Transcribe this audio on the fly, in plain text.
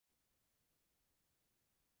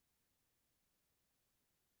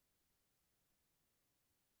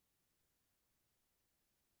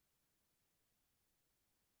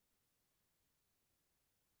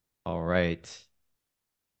All right.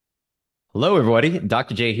 Hello, everybody.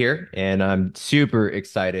 Dr. J here, and I'm super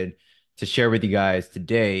excited to share with you guys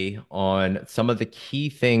today on some of the key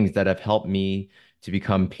things that have helped me to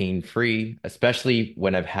become pain-free, especially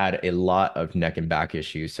when I've had a lot of neck and back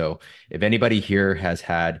issues. So, if anybody here has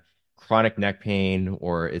had chronic neck pain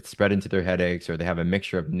or it's spread into their headaches or they have a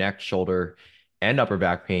mixture of neck, shoulder, and upper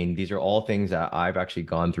back pain, these are all things that I've actually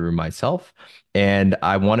gone through myself. And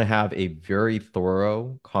I want to have a very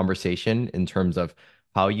thorough conversation in terms of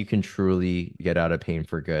how you can truly get out of pain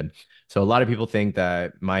for good. So a lot of people think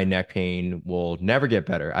that my neck pain will never get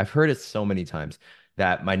better. I've heard it so many times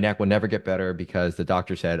that my neck will never get better because the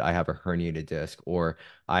doctor said I have a herniated disc or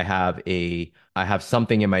I have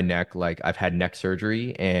something in my neck like I've had neck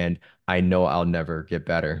surgery and I know I'll never get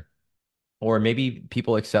better. Or maybe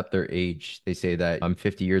people accept their age. They say that I'm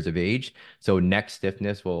 50 years of age, so neck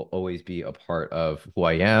stiffness will always be a part of who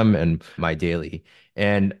I am and my daily.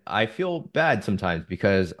 And I feel bad sometimes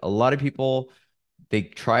because a lot of people they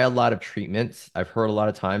try a lot of treatments. I've heard a lot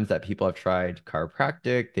of times that people have tried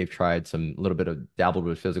chiropractic, they've tried some little bit of dabbled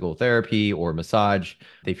with physical therapy or massage,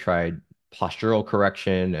 they've tried postural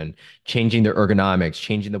correction and changing their ergonomics,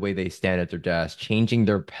 changing the way they stand at their desk, changing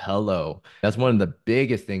their pillow. That's one of the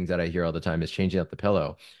biggest things that I hear all the time is changing out the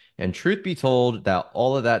pillow. And truth be told, that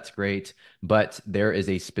all of that's great, but there is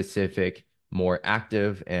a specific, more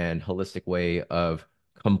active and holistic way of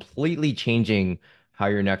completely changing how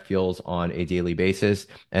your neck feels on a daily basis.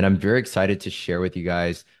 And I'm very excited to share with you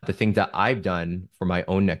guys the things that I've done for my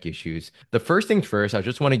own neck issues. The first things first, I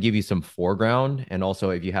just want to give you some foreground. And also,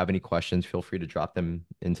 if you have any questions, feel free to drop them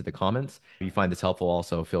into the comments. If you find this helpful,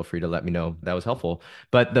 also feel free to let me know that was helpful.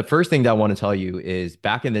 But the first thing that I want to tell you is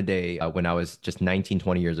back in the day when I was just 19,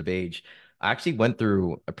 20 years of age, I actually went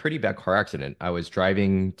through a pretty bad car accident. I was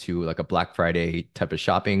driving to like a Black Friday type of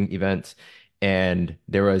shopping event. And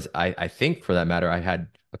there was, I think for that matter, I had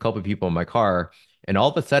a couple of people in my car, and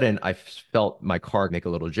all of a sudden I felt my car make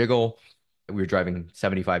a little jiggle. We were driving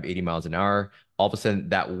 75, 80 miles an hour. All of a sudden,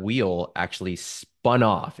 that wheel actually spun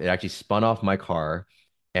off. It actually spun off my car.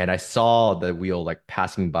 And I saw the wheel like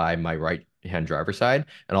passing by my right hand driver's side.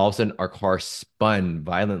 And all of a sudden, our car spun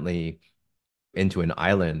violently into an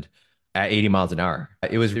island at 80 miles an hour.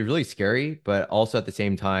 It was really scary, but also at the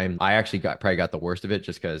same time, I actually probably got the worst of it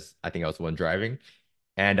just because I think I was the one driving.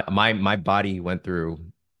 And my body went through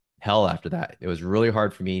hell after that. It was really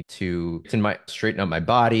hard for me to straighten up my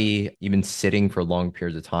body, even sitting for long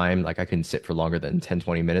periods of time. Like I couldn't sit for longer than 10,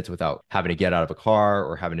 20 minutes without having to get out of a car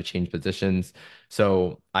or having to change positions.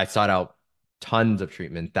 So I sought out tons of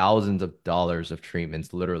treatment, thousands of dollars of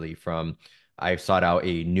treatments, literally from I sought out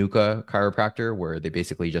a NUCA chiropractor where they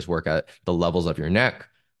basically just work at the levels of your neck.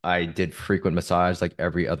 I did frequent massage like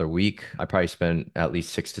every other week. I probably spent at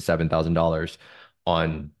least six to $7,000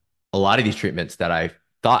 on a lot of these treatments that I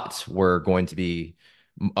thought were going to be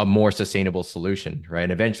a more sustainable solution, right?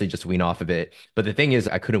 And eventually just wean off of it. But the thing is,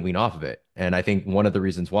 I couldn't wean off of it. And I think one of the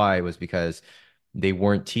reasons why was because they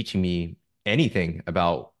weren't teaching me anything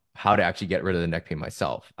about how to actually get rid of the neck pain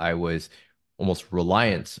myself. I was almost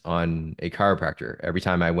reliant on a chiropractor. Every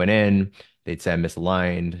time I went in, they'd say I'm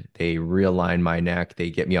misaligned. They realign my neck.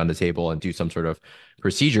 They get me on the table and do some sort of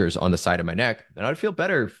procedures on the side of my neck. And I'd feel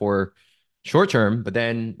better for short term, but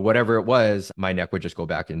then whatever it was, my neck would just go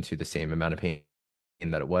back into the same amount of pain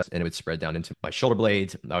that it was, and it would spread down into my shoulder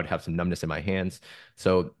blades. I would have some numbness in my hands.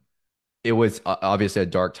 So it was obviously a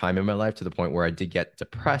dark time in my life to the point where I did get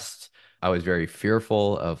depressed. I was very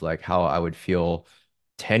fearful of like how I would feel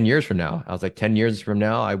 10 years from now. I was like, 10 years from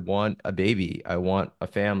now, I want a baby. I want a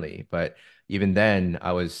family. But even then,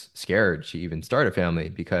 I was scared to even start a family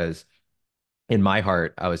because in my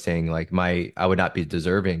heart, I was saying like I would not be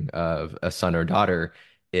deserving of a son or daughter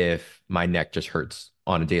if my neck just hurts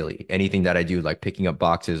on a daily. Anything that I do, like picking up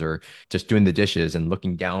boxes or just doing the dishes and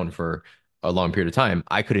looking down for a long period of time,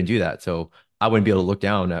 I couldn't do that. So I wouldn't be able to look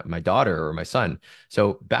down at my daughter or my son.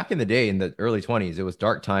 So back in the day, in the early 20s, it was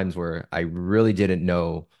dark times where I really didn't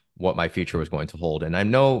know what my future was going to hold. And I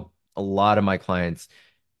know a lot of my clients,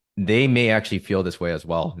 they may actually feel this way as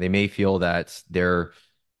well. They may feel that there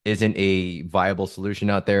isn't a viable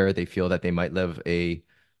solution out there. They feel that they might live a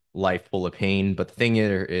life full of pain. But the thing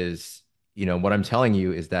here is, what I'm telling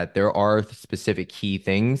you is that there are specific key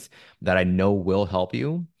things that I know will help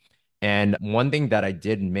you. And one thing that I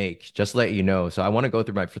did make, just to let you know, so I want to go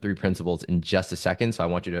through my three principles in just a second. So I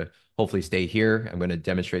want you to hopefully stay here. I'm going to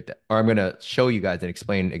demonstrate that, or I'm going to show you guys and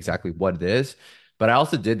explain exactly what it is. But I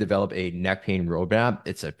also did develop a neck pain roadmap.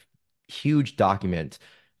 It's a huge document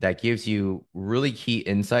that gives you really key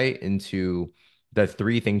insight into the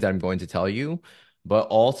three things that I'm going to tell you. but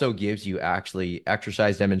also gives you actually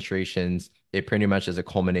exercise demonstrations. It pretty much is a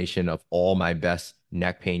culmination of all my best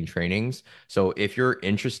neck pain trainings. So if you're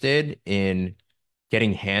interested in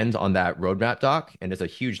getting hands on that roadmap doc, and it's a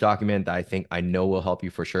huge document that I think I know will help you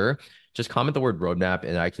for sure, just comment the word roadmap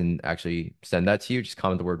and I can actually send that to you. Just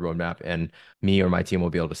comment the word roadmap and me or my team will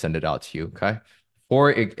be able to send it out to you. Okay. Or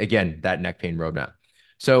again, that neck pain roadmap.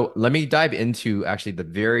 So let me dive into actually the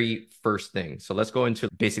very first thing. So let's go into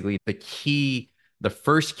basically the key, the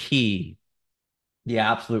first key, the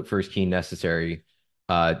absolute first key necessary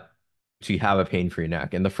uh, to have a pain-free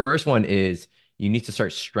neck. And the first one is you need to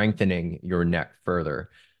start strengthening your neck further.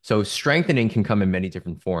 So strengthening can come in many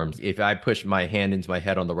different forms. If I push my hand into my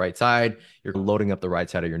head on the right side, you're loading up the right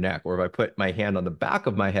side of your neck. Or if I put my hand on the back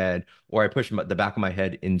of my head, or I push the back of my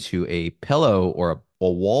head into a pillow or a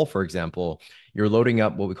wall, for example, you're loading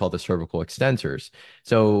up what we call the cervical extensors.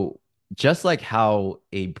 So just like how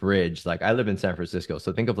a bridge, like I live in San Francisco,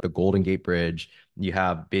 so think of like a Golden Gate Bridge. You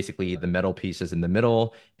have basically the metal pieces in the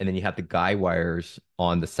middle, and then you have the guy wires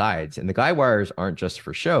on the sides. And the guy wires aren't just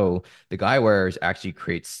for show. The guy wires actually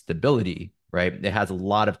create stability, right? It has a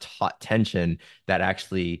lot of taut tension that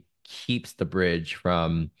actually keeps the bridge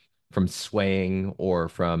from swaying or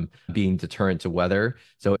from being deterrent to weather.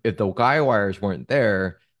 So if the guy wires weren't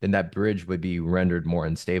there, then that bridge would be rendered more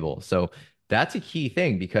unstable. So that's a key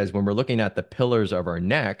thing because when we're looking at the pillars of our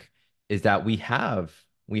neck, is that we have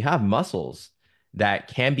muscles that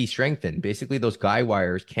can be strengthened. Basically, those guy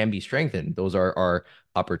wires can be strengthened. Those are our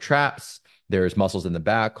upper traps. There's muscles in the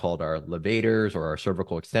back called our levators or our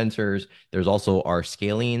cervical extensors. There's also our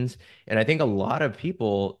scalenes. And I think a lot of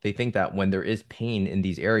people, they think that when there is pain in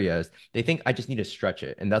these areas, they think I just need to stretch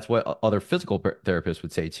it. And that's what other physical therapists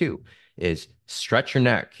would say too, is stretch your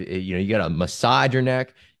neck. You got to massage your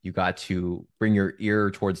neck. You got to bring your ear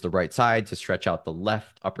towards the right side to stretch out the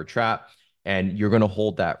left upper trap and you're going to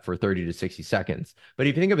hold that for 30 to 60 seconds. But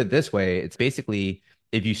if you think of it this way, it's basically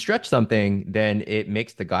if you stretch something, then it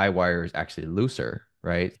makes the guy wires actually looser,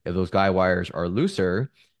 right? If those guy wires are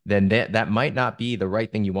looser, then that might not be the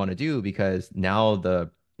right thing you want to do because now the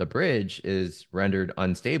bridge is rendered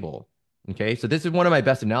unstable. Okay, so this is one of my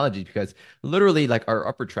best analogies because literally, like our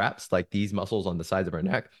upper traps, like these muscles on the sides of our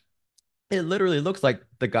neck, it literally looks like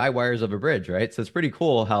the guy wires of a bridge, right? So it's pretty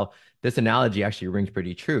cool how this analogy actually rings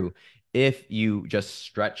pretty true. If you just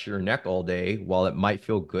stretch your neck all day, while it might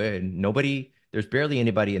feel good, there's barely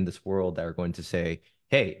anybody in this world that are going to say,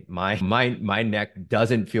 "Hey, my neck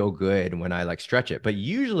doesn't feel good when I like stretch it." But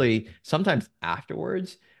usually, sometimes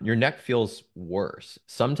afterwards, your neck feels worse.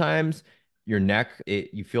 Sometimes your neck,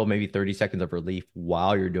 you feel maybe 30 seconds of relief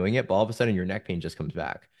while you're doing it, but all of a sudden your neck pain just comes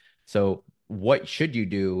back. So what should you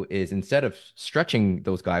do is instead of stretching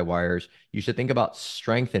those guy wires, you should think about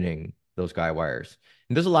strengthening those guy wires.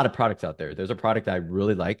 And there's a lot of products out there. There's a product I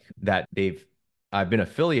really like that I've been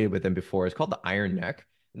affiliated with them before. It's called the Iron Neck.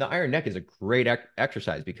 And the Iron Neck is a great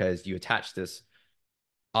exercise because you attach this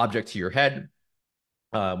object to your head.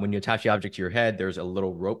 When you attach the object to your head, there's a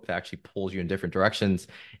little rope that actually pulls you in different directions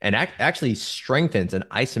and actually strengthens and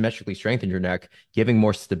isometrically strengthens your neck, giving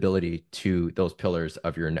more stability to those pillars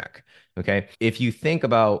of your neck. Okay. If you think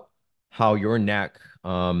about how your neck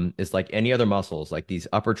is like any other muscles, like these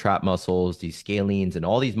upper trap muscles, these scalenes, and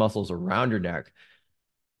all these muscles around your neck,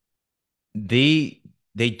 they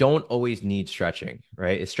they don't always need stretching,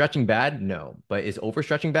 right? Is stretching bad? No. But is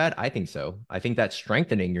overstretching bad? I think so. I think that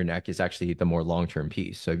strengthening your neck is actually the more long-term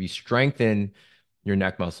piece. So if you strengthen your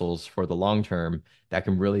neck muscles for the long term, that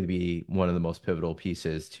can really be one of the most pivotal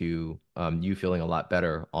pieces to you feeling a lot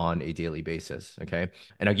better on a daily basis. Okay.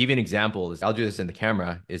 And I'll give you an example. I'll do this in the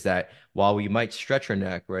camera, is that while we might stretch your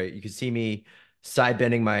neck, right? You can see me side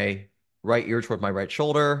bending my right ear toward my right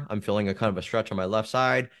shoulder. I'm feeling a kind of a stretch on my left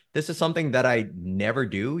side. This is something that I never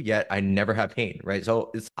do, yet I never have pain, right?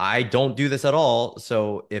 So I don't do this at all.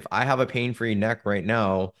 So if I have a pain-free neck right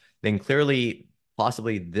now, then clearly,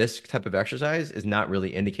 possibly this type of exercise is not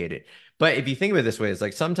really indicated. But if you think of it this way, it's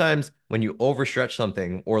like sometimes when you overstretch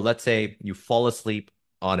something, or let's say you fall asleep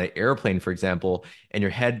on an airplane, for example, and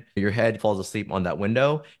your head falls asleep on that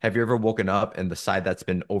window. Have you ever woken up and the side that's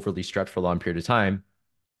been overly stretched for a long period of time,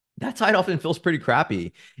 that side often feels pretty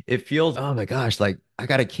crappy. It feels, oh my gosh, like I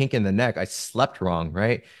got a kink in the neck. I slept wrong,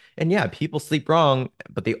 right? And yeah, people sleep wrong,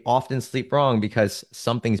 but they often sleep wrong because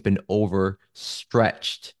something's been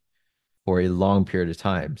overstretched for a long period of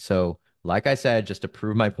time. So, like I said, just to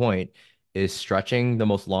prove my point, is stretching the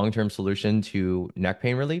most long-term solution to neck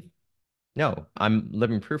pain relief? No, I'm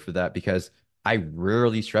living proof of that because I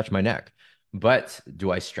rarely stretch my neck. But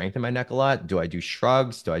do I strengthen my neck a lot? Do I do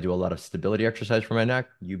shrugs? Do I do a lot of stability exercise for my neck?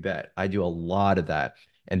 You bet. I do a lot of that.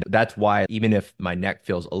 And that's why even if my neck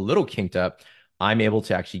feels a little kinked up, I'm able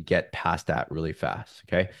to actually get past that really fast.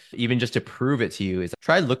 Okay. Even just to prove it to you is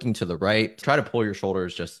try looking to the right, try to pull your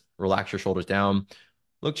shoulders, just relax your shoulders down,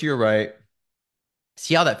 look to your right,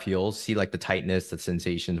 see how that feels, see like the tightness, the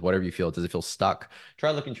sensations, whatever you feel. Does it feel stuck? Try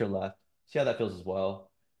looking to your left, see how that feels as well.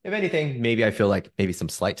 If anything, maybe I feel like maybe some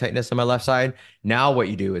slight tightness on my left side. Now, what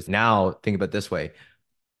you do is now think about it this way.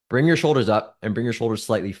 Bring your shoulders up and bring your shoulders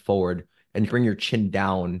slightly forward and bring your chin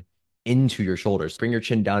down into your shoulders. Bring your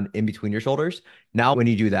chin down in between your shoulders. Now, when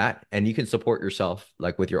you do that, and you can support yourself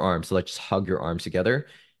like with your arms, so like just hug your arms together.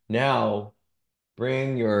 Now,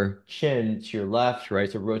 bring your chin to your left,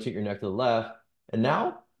 right? So rotate your neck to the left. And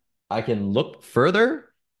now I can look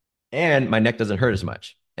further and my neck doesn't hurt as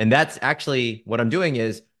much. And that's actually what I'm doing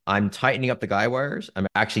is I'm tightening up the guy wires. I'm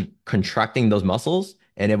actually contracting those muscles.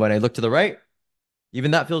 And then when I look to the right,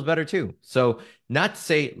 even that feels better too. So, not to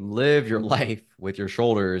say live your life with your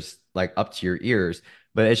shoulders like up to your ears,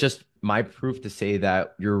 but it's just my proof to say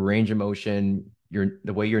that your range of motion,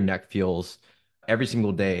 the way your neck feels every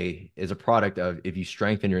single day is a product of if you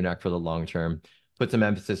strengthen your neck for the long term, put some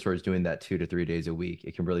emphasis towards doing that 2 to 3 days a week,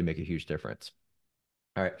 it can really make a huge difference.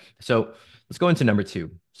 All right. So let's go into number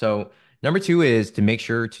two. So number two is to make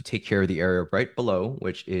sure to take care of the area right below,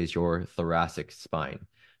 which is your thoracic spine.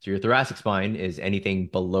 So your thoracic spine is anything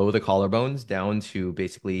below the collarbones down to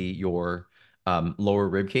basically your lower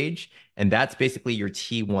rib cage. And that's basically your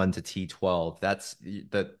T1 to T12. That's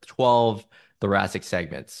the 12 thoracic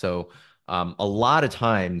segments. So a lot of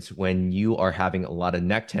times when you are having a lot of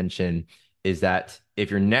neck tension, is that if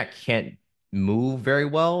your neck can't move very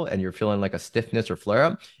well and you're feeling like a stiffness or flare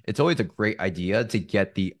up, it's always a great idea to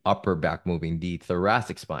get the upper back moving, the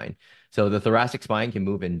thoracic spine. So the thoracic spine can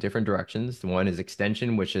move in different directions. One is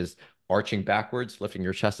extension, which is arching backwards, lifting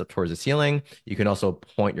your chest up towards the ceiling. You can also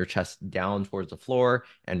point your chest down towards the floor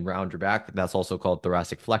and round your back. That's also called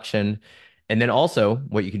thoracic flexion. And then also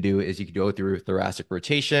what you can do is you can go through thoracic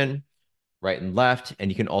rotation, right and left, and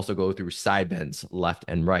you can also go through side bends, left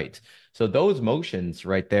and right. So those motions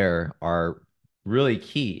right there are really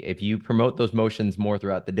key. If you promote those motions more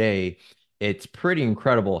throughout the day, it's pretty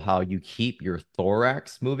incredible how you keep your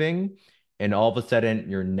thorax moving and all of a sudden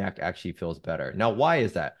your neck actually feels better. Now, why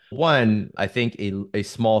is that? One, I think a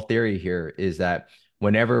small theory here is that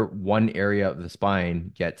whenever one area of the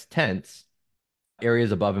spine gets tense,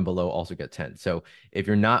 areas above and below also get tense. So if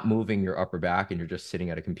you're not moving your upper back and you're just sitting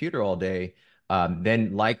at a computer all day,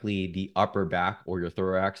 then likely the upper back or your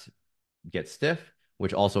thorax gets stiff,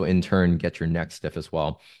 which also in turn gets your neck stiff as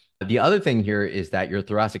well. The other thing here is that your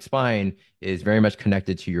thoracic spine is very much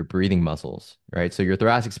connected to your breathing muscles, right? So your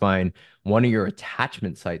thoracic spine, one of your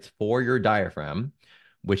attachment sites for your diaphragm,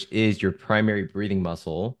 which is your primary breathing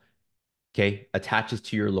muscle, okay, attaches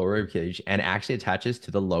to your lower rib cage and actually attaches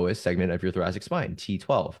to the lowest segment of your thoracic spine,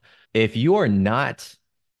 T12. If you are not,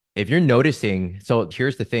 if you're noticing, so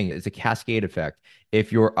here's the thing, it's a cascade effect.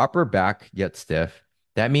 If your upper back gets stiff,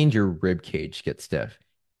 that means your rib cage gets stiff.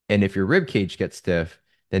 And if your rib cage gets stiff,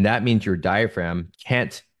 then that means your diaphragm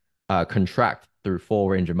can't contract through full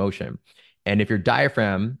range of motion. And if your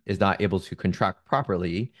diaphragm is not able to contract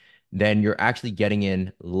properly, then you're actually getting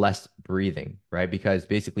in less breathing, right? Because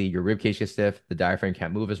basically your rib cage gets stiff, the diaphragm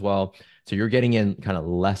can't move as well. So you're getting in kind of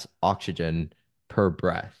less oxygen per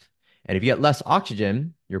breath. And if you get less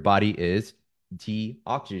oxygen, your body is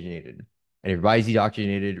deoxygenated. And if your body's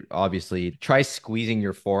deoxygenated, obviously try squeezing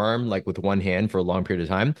your forearm like with one hand for a long period of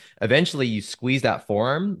time. Eventually, you squeeze that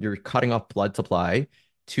forearm, you're cutting off blood supply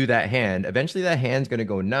to that hand. Eventually, that hand's going to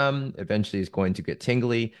go numb. Eventually, it's going to get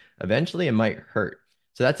tingly. Eventually, it might hurt.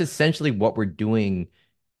 So that's essentially what we're doing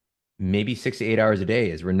maybe 6 to 8 hours a day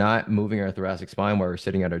is we're not moving our thoracic spine while we're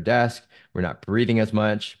sitting at our desk. We're not breathing as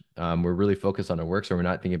much. We're really focused on our work. So we're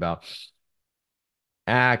not thinking about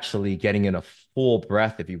actually getting in a full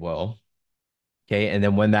breath, if you will. Okay. And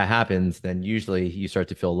then when that happens, then usually you start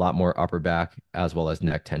to feel a lot more upper back as well as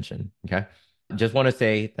neck tension. Okay. Just want to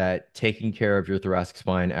say that taking care of your thoracic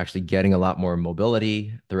spine, actually getting a lot more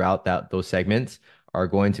mobility throughout those segments are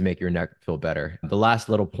going to make your neck feel better. The last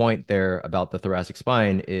little point there about the thoracic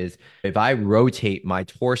spine is if I rotate my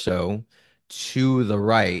torso to the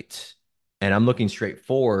right and I'm looking straight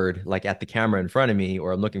forward, like at the camera in front of me,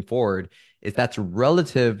 or I'm looking forward, is that's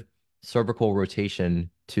relative cervical rotation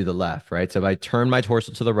to the left, right? So if I turn my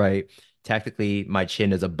torso to the right, technically my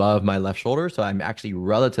chin is above my left shoulder. So I'm actually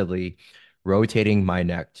relatively rotating my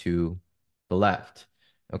neck to the left.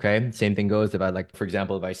 Okay. Same thing goes if I like, for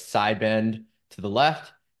example, if I side bend to the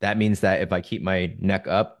left, that means that if I keep my neck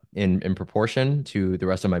up in proportion to the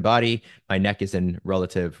rest of my body, my neck is in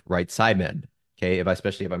relative right side bend. Okay.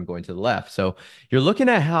 Especially if I'm going to the left. So you're looking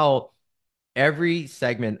at how every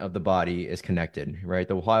segment of the body is connected, right?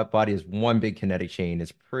 The whole body is one big kinetic chain.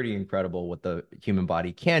 It's pretty incredible what the human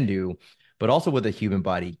body can do, but also what the human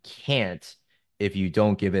body can't if you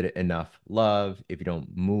don't give it enough love, if you don't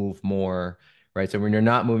move more, right? So when you're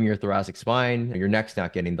not moving your thoracic spine, your neck's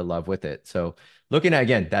not getting the love with it. So looking at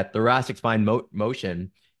again that thoracic spine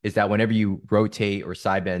motion is that whenever you rotate or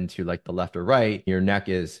side bend to like the left or right, your neck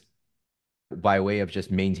is by way of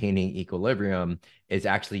just maintaining equilibrium is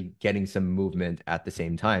actually getting some movement at the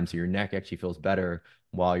same time. So your neck actually feels better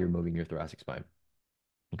while you're moving your thoracic spine.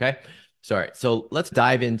 Okay. So, all right. So let's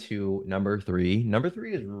dive into number three. Number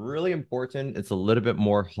three is really important. It's a little bit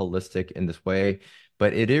more holistic in this way,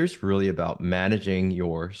 but it is really about managing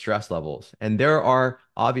your stress levels. And there are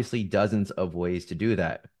obviously dozens of ways to do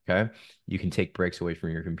that. Okay. You can take breaks away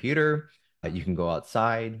from your computer. You can go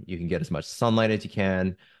outside. You can get as much sunlight as you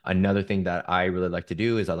can. Another thing that I really like to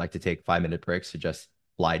do is I like to take 5-minute breaks to just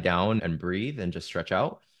lie down and breathe and just stretch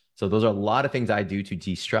out. So those are a lot of things I do to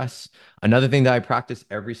de-stress. Another thing that I practice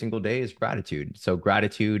every single day is gratitude. So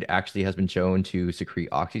gratitude actually has been shown to secrete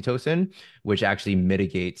oxytocin, which actually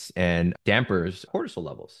mitigates and dampers cortisol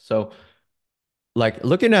levels. So like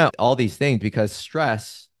looking at all these things because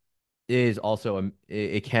stress is also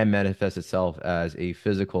it can manifest itself as a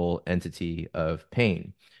physical entity of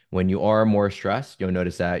pain. When you are more stressed, you'll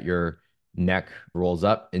notice that your neck rolls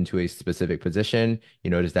up into a specific position. You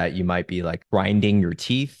notice that you might be like grinding your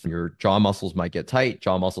teeth, your jaw muscles might get tight,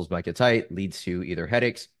 leads to either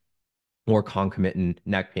headaches or concomitant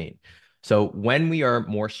neck pain. So when we are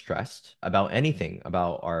more stressed about anything,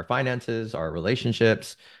 about our finances, our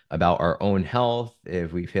relationships, about our own health,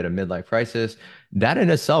 if we've hit a midlife crisis, that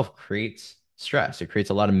in itself creates stress. It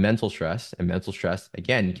creates a lot of mental stress, and mental stress,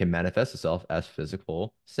 again, can manifest itself as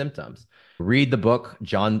physical symptoms. Read the book,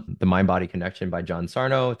 The Mind Body Connection by John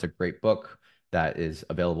Sarno. It's a great book that is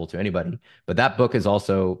available to anybody. But that book is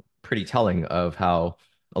also pretty telling of how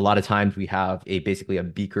a lot of times we have basically a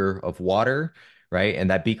beaker of water, right?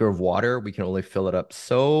 And that beaker of water, we can only fill it up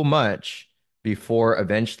so much before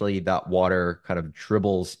eventually that water kind of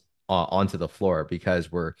dribbles onto the floor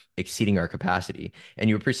because we're exceeding our capacity. And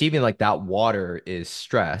you're perceiving like that water is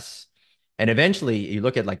stress. And eventually you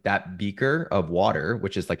look at like that beaker of water,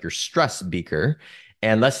 which is like your stress beaker.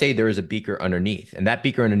 And let's say there is a beaker underneath, and that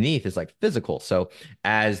beaker underneath is like physical. So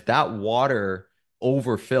as that water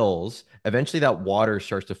overfills, eventually that water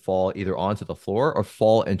starts to fall either onto the floor or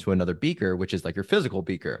fall into another beaker, which is like your physical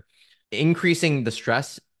beaker. Increasing the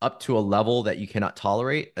stress up to a level that you cannot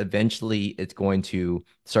tolerate, eventually it's going to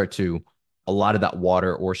start to, a lot of that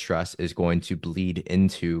water or stress is going to bleed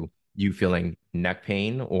into you feeling neck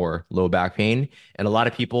pain or low back pain. And a lot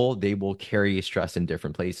of people, they will carry stress in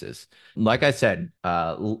different places. Like I said,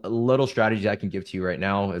 little strategy I can give to you right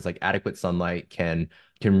now is like adequate sunlight can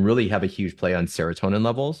really have a huge play on serotonin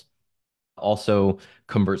levels. Also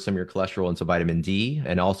convert some of your cholesterol into vitamin D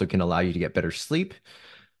and also can allow you to get better sleep.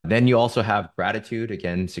 Then you also have gratitude.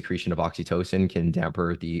 Again, secretion of oxytocin can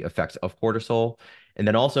damper the effects of cortisol. And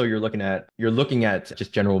then also you're looking at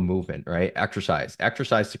just general movement, right? Exercise.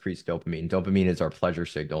 Exercise secretes dopamine. Dopamine is our pleasure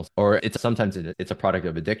signal, or it's a product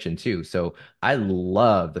of addiction too. So I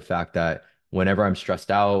love the fact that whenever I'm stressed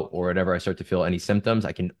out or whenever I start to feel any symptoms,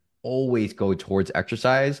 I can always go towards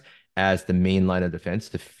exercise as the main line of defense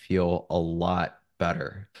to feel a lot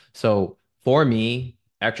better. So for me,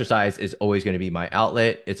 exercise is always going to be my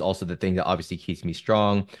outlet. It's also the thing that obviously keeps me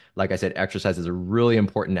strong. Like I said, exercise is a really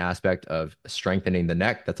important aspect of strengthening the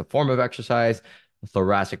neck. That's a form of exercise.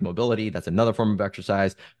 Thoracic mobility, that's another form of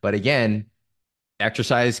exercise. But again,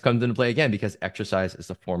 exercise comes into play again because exercise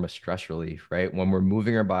is a form of stress relief, right? When we're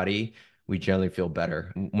moving our body, we generally feel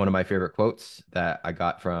better. One of my favorite quotes that I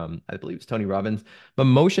got from, I believe it's Tony Robbins, but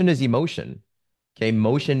motion is emotion. Okay,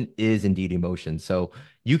 motion is indeed emotion. So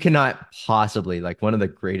you cannot possibly, like one of the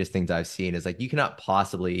greatest things I've seen is like you cannot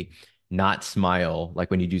possibly not smile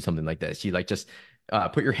like when you do something like this. You like just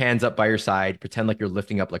put your hands up by your side, pretend like you're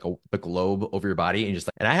lifting up like a globe over your body, and just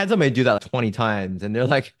like, and I had somebody do that like 20 times, and they're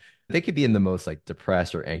like, they could be in the most like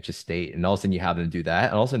depressed or anxious state, and all of a sudden you have them do that,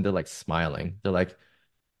 and all of a sudden they're like smiling. They're like,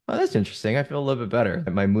 oh, that's interesting. I feel a little bit better.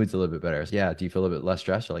 My mood's a little bit better. So, yeah. Do you feel a bit less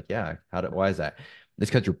stressed? You're like, yeah. Why is that? It's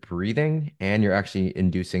because you're breathing and you're actually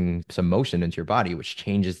inducing some motion into your body, which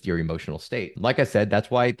changes your emotional state. Like I said, that's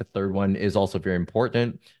why the third one is also very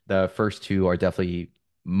important. The first two are definitely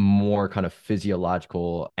more kind of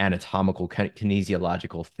physiological, anatomical,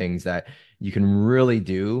 kinesiological things that you can really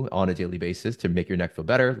do on a daily basis to make your neck feel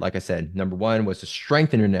better. Like I said, number one was to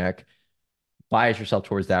strengthen your neck. bias yourself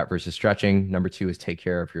towards that versus stretching. Number two is take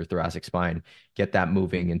care of your thoracic spine, get that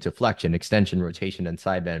moving into flexion, extension, rotation, and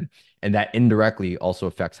side bend. And that indirectly also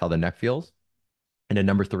affects how the neck feels. And then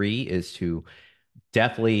number three is to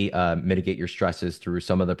definitely mitigate your stresses through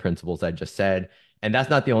some of the principles I just said. And that's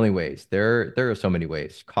not the only ways. There are so many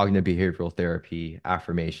ways. Cognitive behavioral therapy,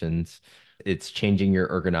 affirmations. It's changing your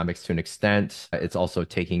ergonomics to an extent. It's also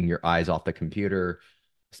taking your eyes off the computer,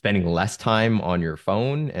 spending less time on your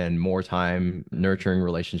phone and more time nurturing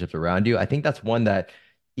relationships around you. I think that's one that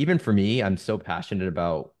even for me, I'm so passionate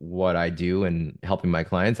about what I do and helping my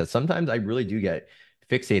clients that sometimes I really do get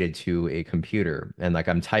fixated to a computer and like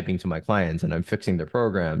I'm typing to my clients and I'm fixing their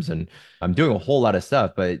programs and I'm doing a whole lot of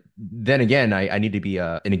stuff. But then again, I need to be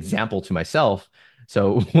an example to myself.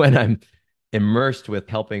 So when I'm immersed with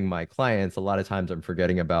helping my clients, a lot of times I'm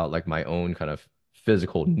forgetting about like my own kind of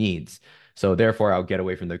physical needs. So therefore, I'll get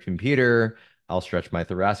away from the computer. I'll stretch my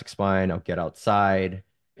thoracic spine. I'll get outside.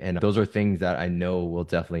 And those are things that I know will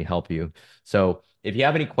definitely help you. So if you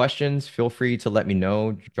have any questions, feel free to let me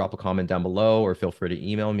know. Drop a comment down below or feel free to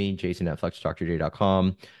email me,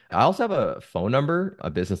 jason@flexdrj.com. I also have a phone number, a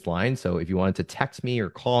business line. So if you wanted to text me or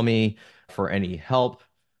call me for any help,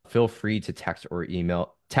 feel free to text or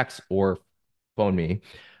phone me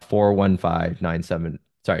 415-97,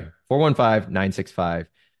 sorry,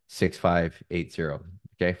 415-965-6580.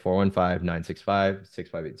 Okay,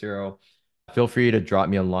 415-965-6580. Feel free to drop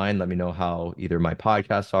me online. Let me know how either my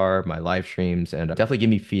podcasts are, my live streams, and definitely give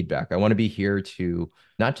me feedback. I want to be here to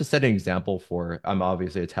not just set an example for, I'm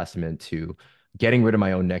obviously a testament to getting rid of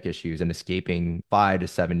my own neck issues and escaping 5 to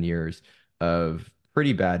 7 years of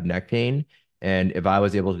pretty bad neck pain. And if I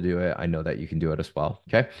was able to do it, I know that you can do it as well.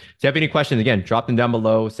 Okay. So if you have any questions, again, drop them down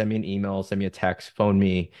below, send me an email, send me a text, phone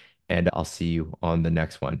me, and I'll see you on the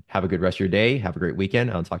next one. Have a good rest of your day. Have a great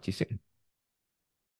weekend. I'll talk to you soon.